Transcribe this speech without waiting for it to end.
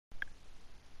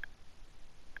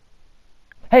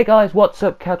Hey guys, what's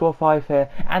up? CadwellPlays here,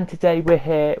 and today we're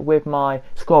here with my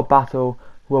squad battle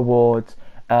rewards.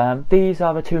 These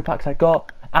are the two packs I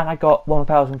got, and I got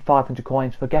 1,500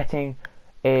 coins for getting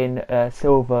in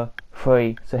silver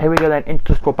free. So here we go then into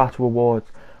the squad battle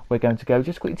rewards. We're going to go.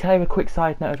 Just quickly tell you a quick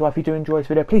side note as well. If you do enjoy this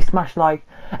video, please smash like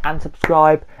and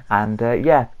subscribe. And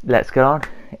yeah, let's get on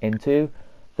into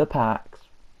the packs.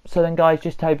 So then, guys,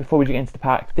 just tell you before we get into the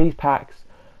packs, these packs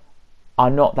are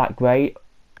not that great.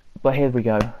 But here we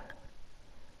go.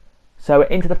 So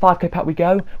into the 5k pack we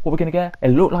go. What we're going to get? It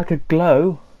looked like a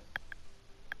glow.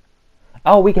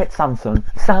 Oh, we get Samson.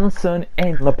 Samson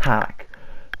in the pack.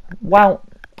 Well,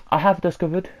 I have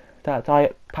discovered that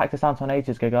I packed a Samson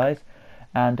ages ago, guys.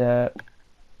 And, oh,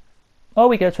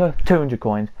 we go to 200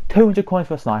 coins. 200 coins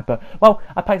for a sniper. Well,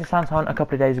 I packed a Samson a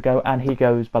couple of days ago, and he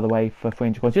goes, by the way, for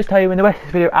 300 coins. Just tell you in the rest of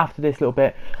the video after this little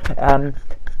bit,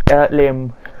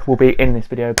 Liam will be in this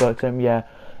video. But, yeah.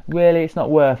 Really, it's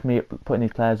not worth me putting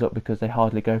these players up because they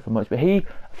hardly go for much. But he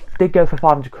did go for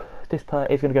 500. This player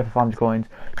is going to go for 500 coins,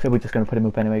 so we're just going to put him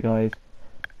up anyway, guys.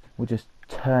 We'll just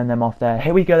turn them off there.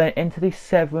 Here we go then into the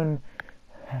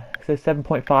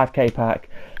 7.5k pack.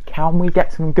 Can we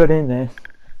get some good in this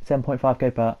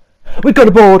 7.5k pack? We've got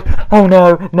a board. Oh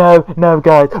no, no, no,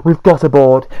 guys, we've got a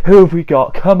board. Who have we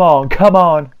got? Come on, come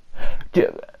on.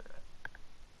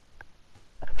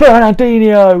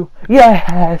 Fernandinho!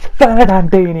 Yes!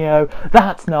 Fernandinho!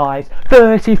 That's nice!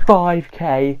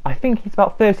 35k! I think he's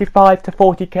about 35 to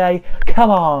 40k.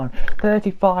 Come on!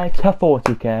 35 to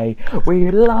 40k. We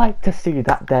like to see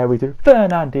that there we do.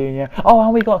 Fernandinho. Oh,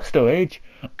 and we got storage.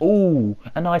 Ooh,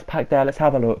 a nice pack there. Let's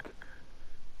have a look.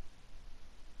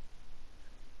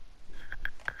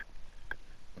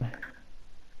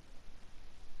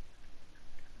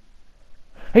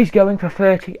 He's going for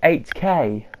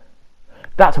 38k.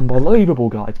 That's unbelievable,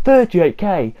 guys.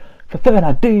 38k for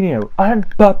Fernandinho.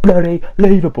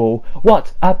 Unbelievable.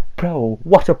 What a pull.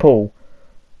 What a pull.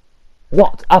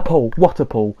 What a pull. What a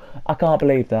pull. I can't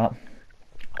believe that.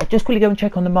 I'll just quickly go and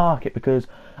check on the market because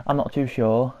I'm not too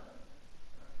sure.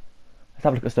 Let's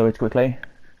have a look at storage quickly.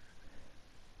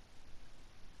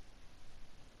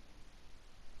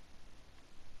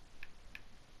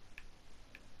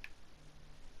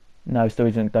 No,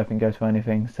 storage don't think goes for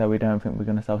anything, so we don't think we're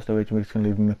going to sell storage. We're just going to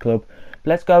leave him in the club. But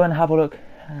let's go and have a look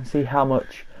and see how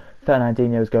much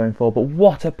Fernandinho is going for. But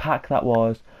what a pack that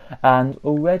was! And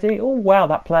already, oh wow,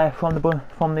 that player from the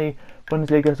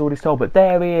Bundesliga has already sold. But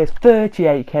there he is,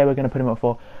 38k. We're going to put him up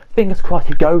for. Fingers crossed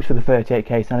he goes for the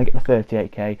 38k, so I get the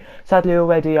 38k. Sadly,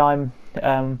 already I'm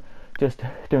just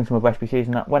doing some of SBCs,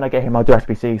 and that when I get him, I'll do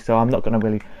SBCs. So I'm not going to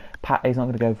really pack. He's not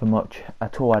going to go for much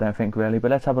at all, I don't think, really.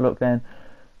 But let's have a look then.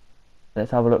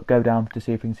 Let's have a look, go down to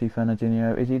see if we can see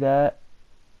Fernandinho. Is he there?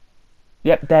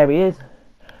 Yep, there he is.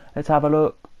 Let's have a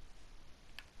look.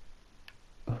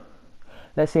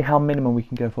 Let's see how minimum we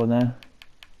can go for there.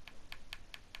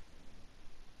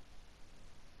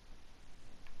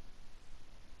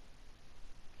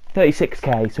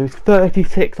 $36k, so he's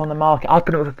 36 on the market. I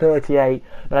put him up for 38,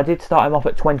 but I did start him off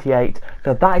at 28.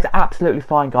 So that is absolutely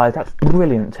fine, guys. That's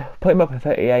brilliant. Put him up at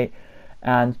 38.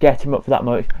 And get him up for that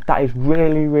much. That is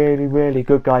really, really, really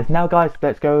good, guys. Now, guys,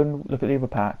 let's go and look at the other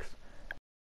packs.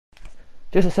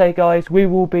 Just to say, guys, we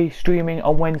will be streaming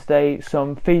on Wednesday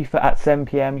some FIFA at 7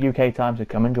 PM UK time, so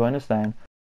come and join us then.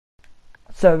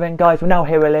 So then, guys, we're now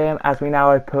here with Liam as we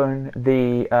now open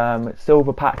the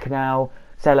silver pack now.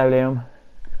 Say hello, Liam.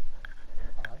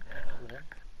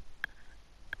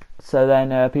 So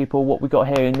then, people, what we got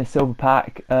here in the silver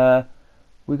pack,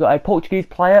 we've got a Portuguese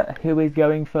player who is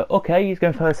going for, okay, he's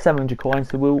going for 700 coins,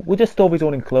 so we'll just store his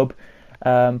all in club.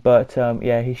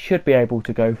 Yeah, he should be able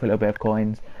to go for a little bit of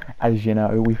coins. As you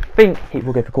know, we think he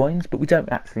will go for coins, but we don't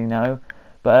actually know.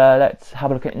 But let's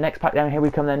have a look at the next pack down here.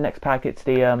 We come then, next pack, it's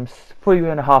the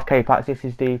 3.5k pack. This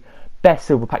is the best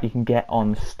silver pack you can get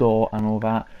on store and all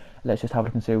that. Let's just have a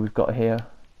look and see what we've got here.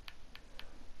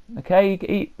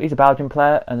 Okay, he's a Belgian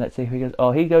player, and let's see who he goes.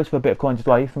 Oh, he goes for a bit of coins as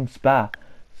well. He's from Spal,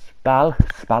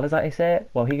 is that how you say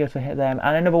it? Well, he goes for hit them,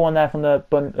 and another one there from the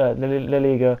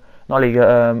Liga, not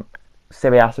Liga,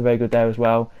 Serie A, so very good there as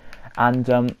well.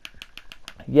 And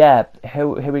yeah, here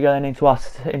we go then into our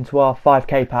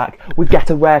 5k pack. We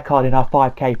get a rare card in our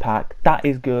 5k pack. That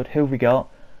is good. Who have we got?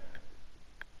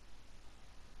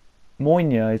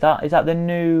 Moynier. Is that the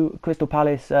new Crystal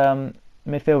Palace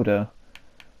midfielder?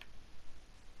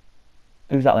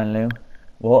 Who's that then, Liam?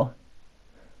 What?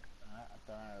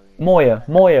 Moya.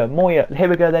 Here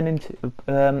we go then into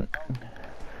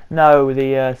no,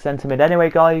 the centre mid.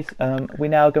 Anyway, guys, we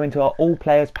now go into our all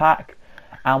players pack,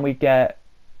 and we get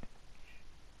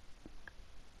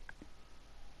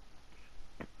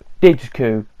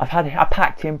Digku. I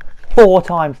packed him 4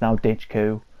 times now,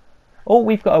 Digku. Oh,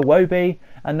 we've got a Wobie,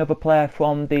 another player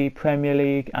from the Premier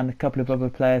League, and a couple of other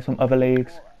players from other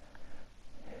leagues.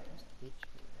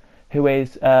 Who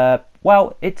is,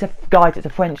 well, it's a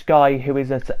French guy who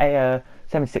is a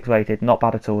 76 rated, not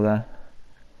bad at all there.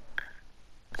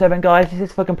 So then guys, this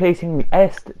is for completing the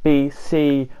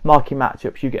SBC marquee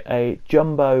matchups. You get a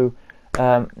jumbo,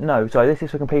 this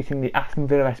is for completing the Aston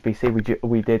Villa SBC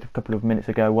we did a couple of minutes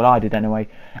ago, well I did anyway,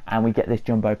 and we get this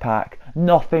jumbo pack.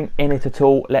 Nothing in it at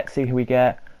all. Let's see who we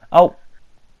get. Oh,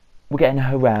 we're getting a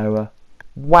Herrera.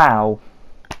 Wow.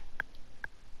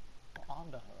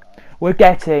 We're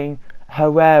getting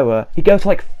Herrera. He goes for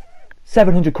like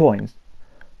 700 coins.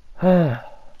 But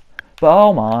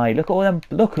oh my, look at all them!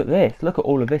 Look at this! Look at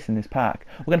all of this in this pack.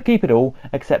 We're going to keep it all,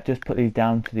 except just put these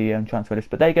down to the transfer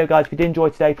list. But there you go, guys. If you did enjoy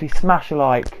today, please smash a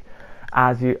like,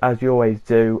 as you always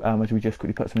do. As we just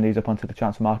quickly put some of these up onto the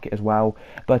transfer market as well.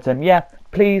 But yeah,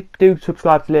 please do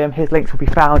subscribe to Liam. His links will be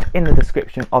found in the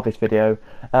description of this video.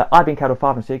 I've been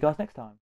CadwellPlays, and see you guys next time.